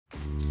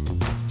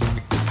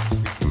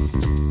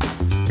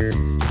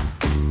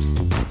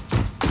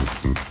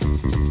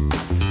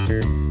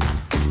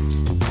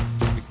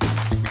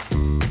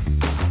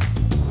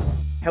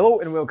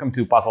and welcome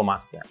to Puzzle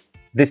Master.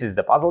 This is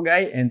the Puzzle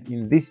Guy, and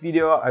in this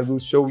video I will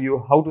show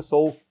you how to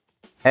solve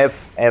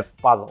FF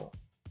puzzle.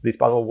 This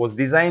puzzle was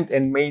designed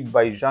and made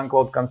by Jean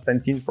Claude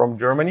Constantin from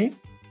Germany.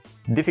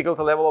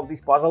 Difficulty level of this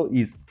puzzle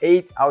is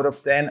 8 out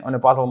of 10 on a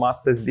Puzzle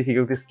Master's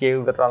difficulty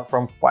scale that runs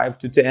from 5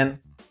 to 10.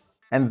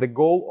 And the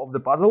goal of the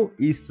puzzle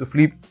is to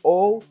flip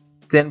all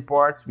 10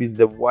 parts with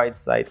the white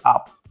side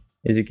up.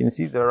 As you can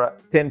see, there are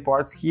 10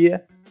 parts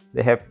here.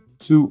 They have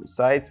two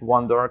sides,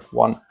 one dark,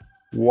 one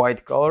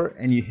white color,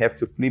 and you have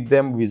to flip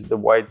them with the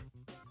white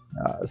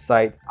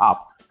side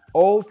up.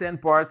 All 10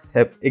 parts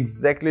have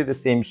exactly the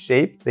same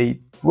shape.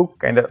 They look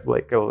kind of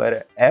like a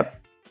letter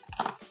F.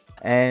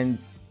 And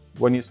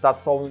when you start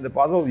solving the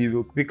puzzle, you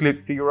will quickly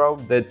figure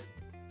out that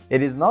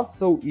it is not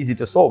so easy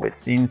to solve it,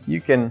 since you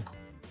can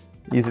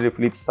easily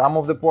flip some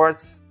of the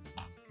parts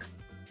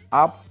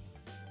up,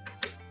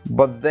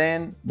 but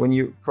then when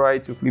you try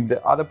to flip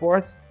the other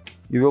parts,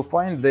 you will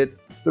find that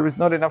there is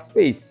not enough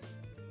space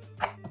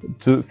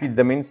to fit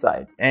them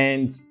inside.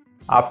 And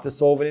after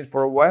solving it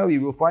for a while, you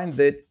will find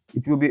that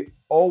it will be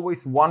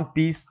always one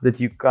piece that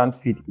you can't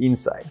fit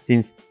inside,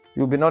 since it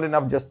will be not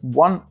enough just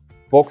one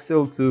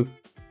voxel to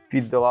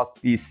fit the last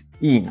piece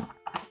in.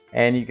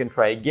 And you can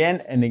try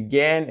again and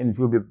again, and it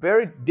will be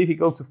very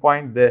difficult to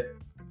find the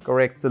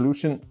correct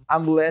solution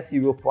unless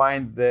you will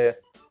find the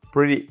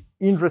pretty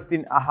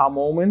interesting aha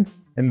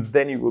moment, and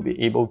then you will be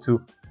able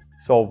to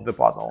solve the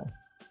puzzle.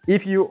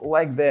 If you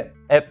like the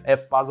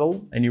FF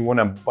puzzle and you want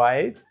to buy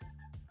it,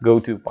 go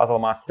to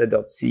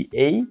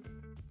puzzlemaster.ca,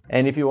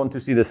 and if you want to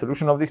see the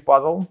solution of this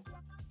puzzle,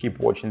 keep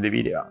watching the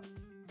video.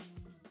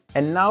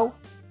 And now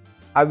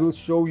I will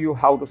show you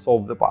how to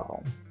solve the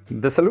puzzle.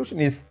 The solution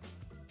is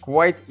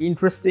quite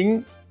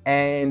interesting,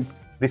 and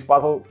this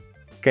puzzle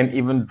can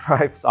even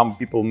drive some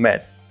people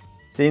mad,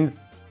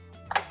 since,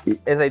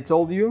 as I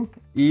told you,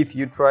 if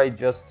you try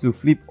just to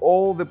flip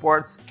all the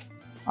parts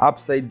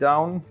upside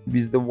down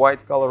with the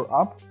white color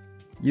up,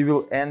 you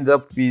will end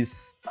up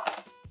with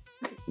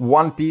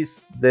one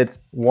piece that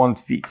won't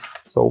fit.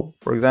 So,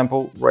 for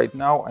example, right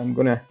now I'm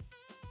gonna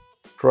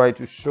try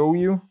to show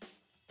you,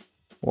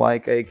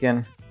 like I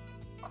can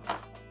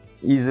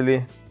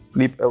easily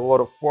flip a lot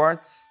of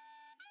parts,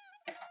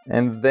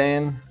 and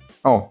then,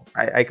 oh,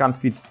 I can't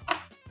fit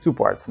two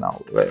parts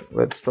now.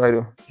 Let's try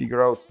to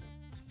figure out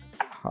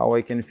how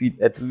I can fit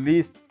at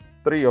least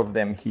 3 of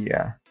them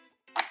here.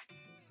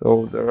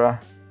 So there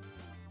are,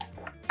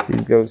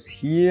 this goes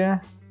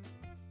here,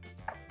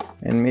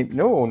 and maybe,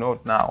 no,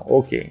 not now.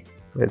 Okay,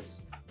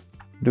 let's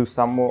do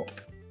some more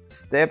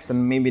steps,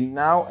 and maybe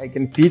now I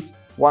can fit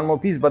one more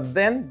piece, but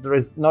then there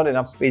is not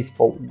enough space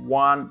for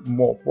one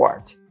more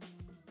part.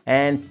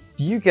 And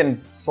you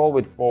can solve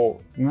it for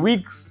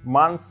weeks,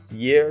 months,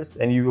 years,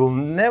 and you will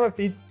never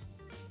fit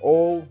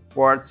all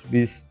parts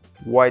with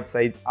white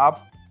side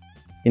up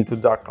into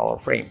dark color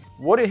frame.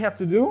 What you have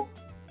to do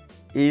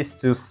is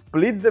to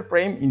split the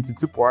frame into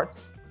 2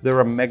 parts. There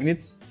are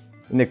magnets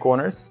in the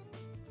corners.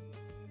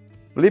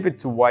 Flip it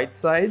to white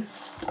side,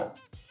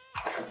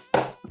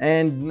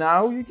 and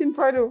now you can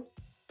try to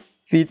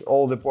fit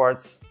all the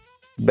parts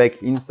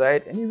back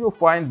inside, and you will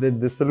find that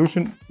the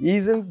solution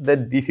isn't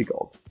that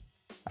difficult.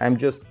 I'm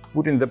just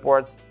putting the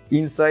parts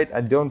inside.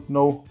 I don't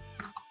know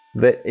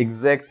the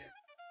exact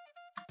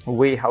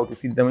way how to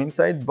fit them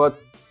inside,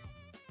 but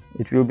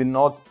it will be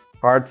not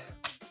hard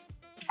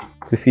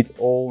to fit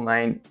all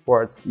 9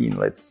 parts in.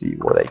 Let's see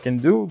what I can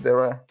do.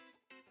 There are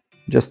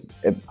just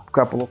a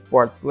couple of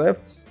parts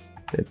left.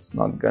 That's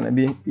not gonna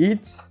be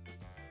it.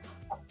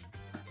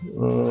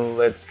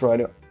 Let's try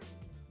to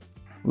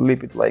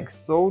flip it like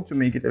so to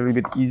make it a little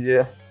bit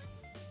easier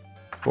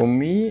for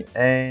me.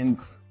 And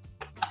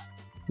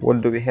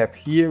what do we have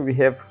here? We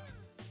have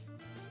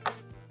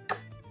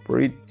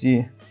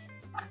pretty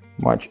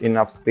much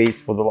enough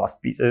space for the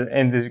last piece.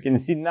 And as you can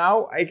see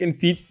now, I can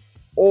fit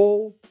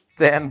all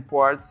 10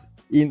 parts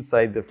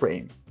inside the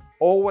frame.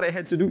 All what I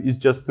had to do is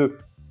just to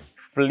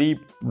flip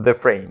the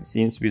frame,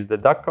 since with the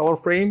dark color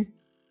frame,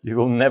 you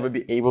will never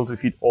be able to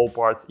fit all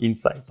parts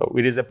inside. So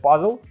it is a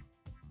puzzle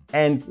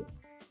and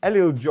a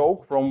little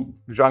joke from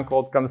Jean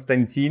Claude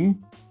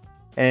Constantin.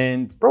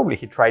 And probably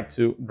he tried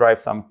to drive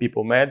some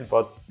people mad,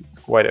 but it's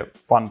quite a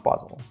fun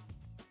puzzle.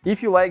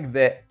 If you like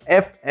the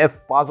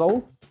FF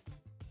puzzle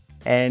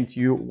and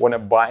you want to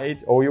buy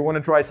it, or you want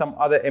to try some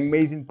other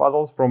amazing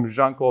puzzles from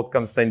Jean Claude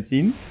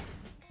Constantin,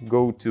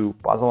 go to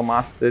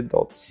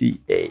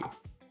puzzlemaster.ca.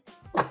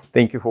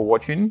 Thank you for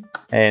watching,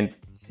 and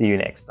see you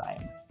next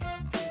time.